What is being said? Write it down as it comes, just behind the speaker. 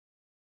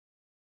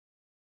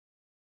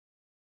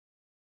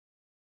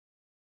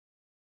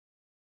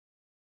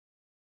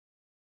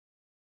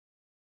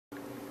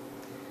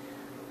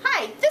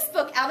Hi, this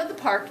book, Out of the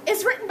Park,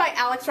 is written by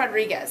Alex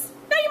Rodriguez.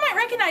 Now you might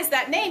recognize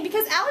that name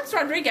because Alex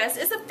Rodriguez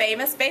is a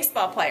famous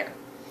baseball player.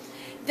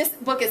 This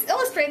book is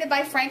illustrated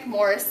by Frank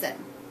Morrison.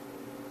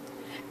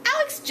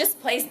 Alex just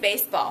plays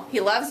baseball. He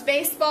loves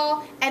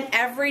baseball, and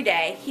every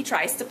day he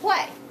tries to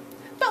play.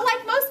 But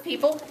like most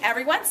people,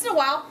 every once in a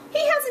while, he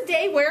has a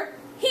day where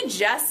he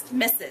just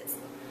misses.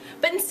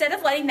 But instead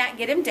of letting that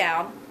get him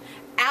down,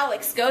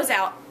 Alex goes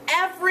out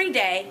every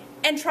day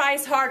and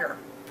tries harder,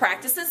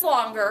 practices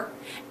longer,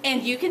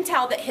 and you can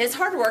tell that his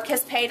hard work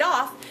has paid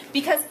off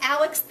because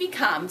Alex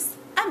becomes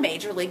a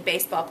Major League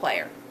Baseball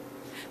player.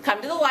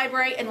 Come to the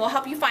library and we'll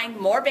help you find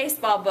more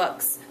baseball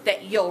books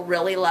that you'll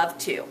really love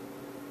too.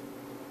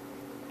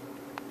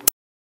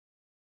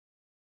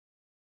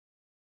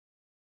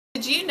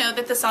 Did you know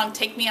that the song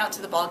Take Me Out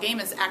to the Ball Game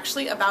is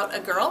actually about a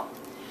girl?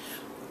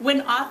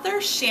 When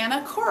author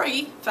Shanna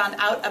Corey found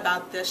out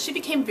about this, she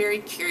became very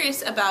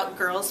curious about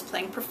girls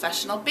playing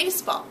professional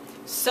baseball.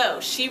 So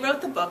she wrote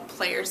the book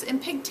Players in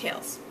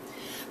Pigtails.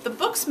 The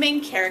book's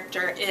main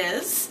character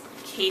is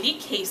Katie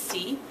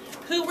Casey,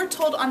 who we're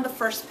told on the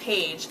first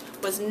page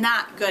was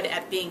not good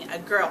at being a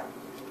girl.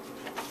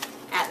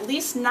 At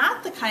least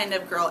not the kind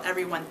of girl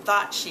everyone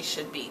thought she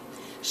should be.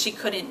 She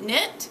couldn't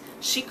knit,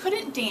 she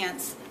couldn't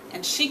dance,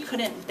 and she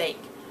couldn't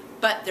bake.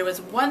 But there was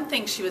one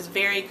thing she was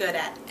very good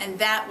at, and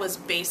that was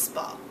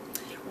baseball.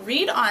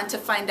 Read on to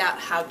find out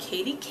how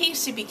Katie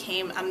Casey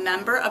became a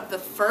member of the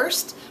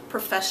first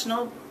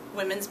professional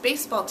women's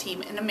baseball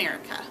team in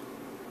America.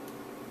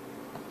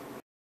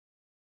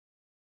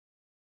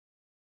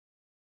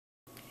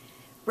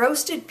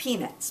 Roasted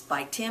Peanuts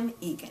by Tim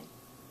Egan.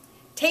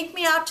 Take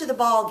me out to the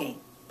ball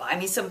game. Buy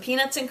me some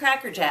peanuts and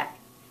Cracker Jack.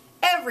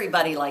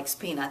 Everybody likes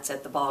peanuts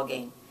at the ball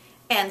game,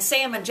 and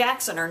Sam and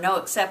Jackson are no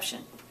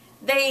exception.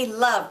 They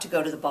love to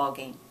go to the ball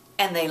game,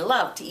 and they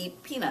love to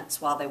eat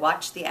peanuts while they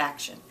watch the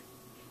action.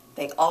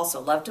 They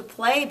also love to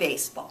play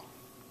baseball.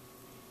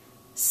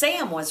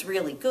 Sam was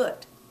really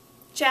good.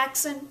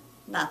 Jackson,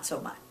 not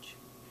so much.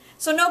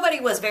 So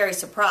nobody was very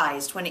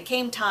surprised when it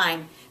came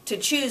time to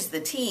choose the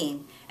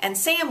team, and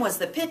Sam was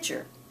the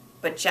pitcher,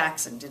 but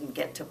Jackson didn't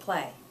get to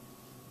play.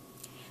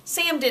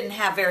 Sam didn't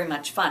have very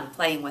much fun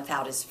playing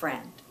without his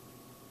friend.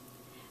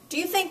 Do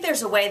you think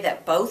there's a way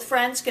that both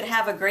friends could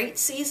have a great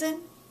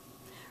season?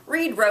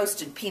 Read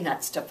Roasted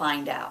Peanuts to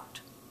find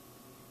out.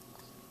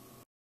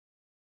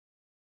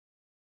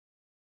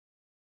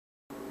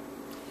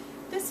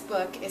 This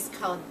book is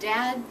called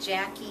Dad,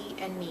 Jackie,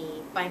 and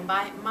Me by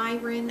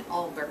Myron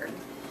Allberg.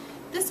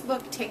 This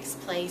book takes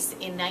place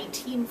in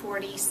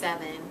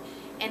 1947,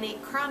 and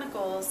it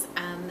chronicles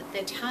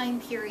the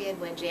time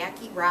period when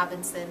Jackie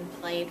Robinson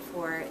played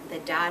for the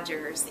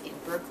Dodgers in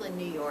Brooklyn,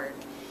 New York.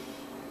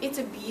 It's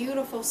a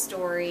beautiful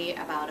story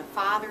about a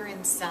father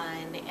and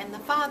son, and the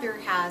father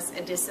has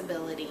a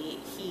disability.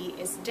 He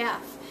is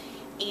deaf,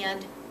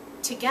 and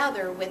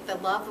together with the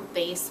love of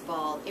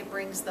baseball, it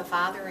brings the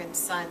father and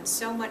son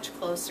so much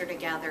closer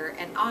together,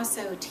 and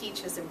also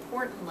teaches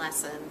important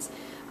lessons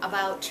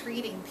about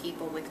treating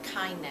people with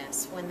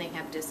kindness when they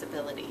have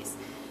disabilities.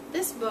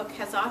 This book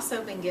has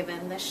also been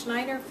given the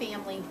Schneider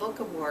Family Book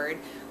Award,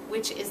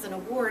 which is an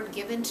award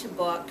given to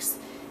books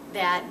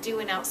that do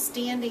an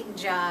outstanding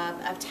job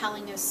of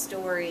telling a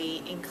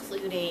story,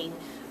 including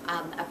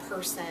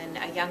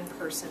a young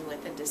person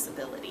with a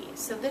disability.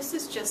 So this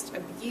is just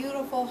a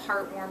beautiful,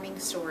 heartwarming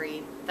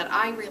story that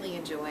I really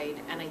enjoyed,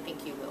 and I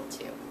think you will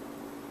too.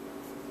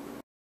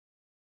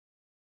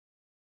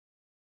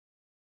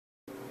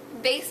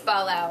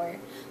 Baseball Hour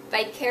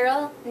by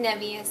Carol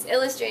Nevius,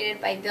 illustrated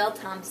by Bill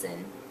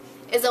Thompson,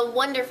 is a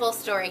wonderful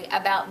story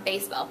about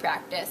baseball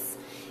practice.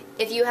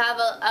 If you have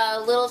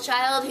a little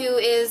child who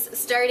is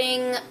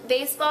starting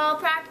baseball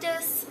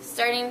practice,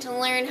 starting to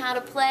learn how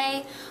to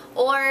play,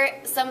 or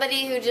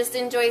somebody who just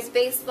enjoys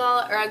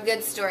baseball or a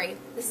good story,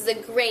 this is a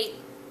great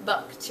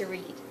book to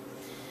read.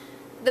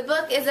 The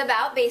book is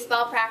about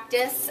baseball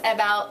practice,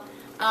 about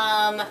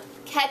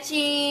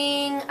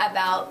catching,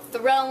 about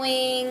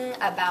throwing,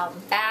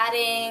 about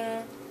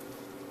batting.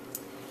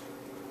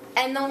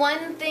 And the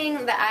one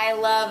thing that I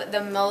love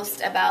the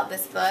most about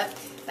this book,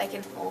 if I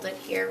can hold it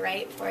here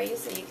right for you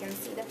so you can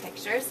see the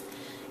pictures,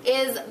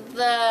 is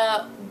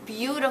the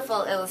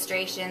beautiful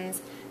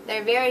illustrations.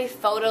 They're very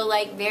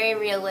photo-like, very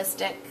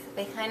realistic.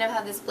 They kind of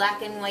have this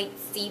black and white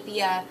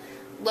sepia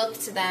look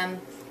to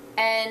them.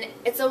 And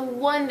it's a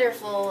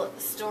wonderful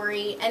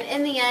story. And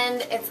in the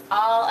end, it's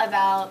all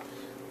about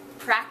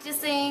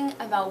practicing,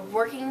 about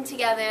working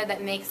together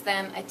that makes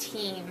them a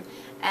team.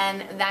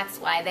 And that's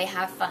why they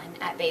have fun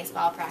at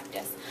baseball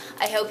practice.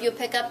 I hope you'll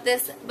pick up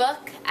this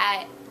book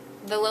at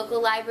the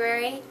local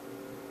library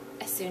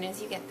as soon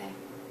as you get there.